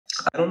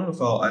I don't know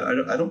if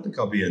I don't think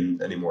I'll be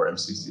in any more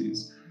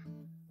MCCs.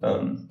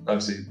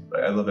 Obviously,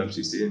 I love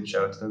MCC and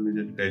shout out to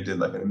them. They did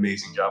like an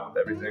amazing job with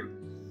everything.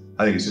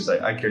 I think it's just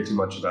I care too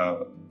much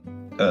about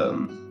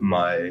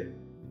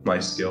my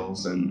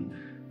skills and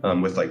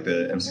with like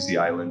the MCC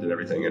island and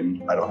everything,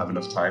 and I don't have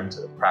enough time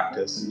to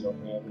practice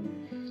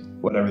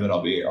and whatever that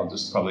I'll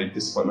just probably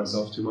disappoint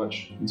myself too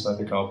much, and so I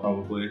think I'll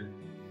probably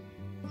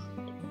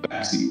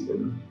backseat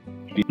and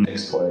be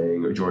Nick's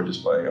playing or George's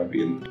playing. It'll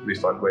be a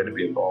fun way to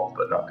be involved,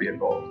 but not be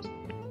involved,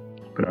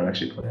 but not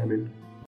actually play. I mean.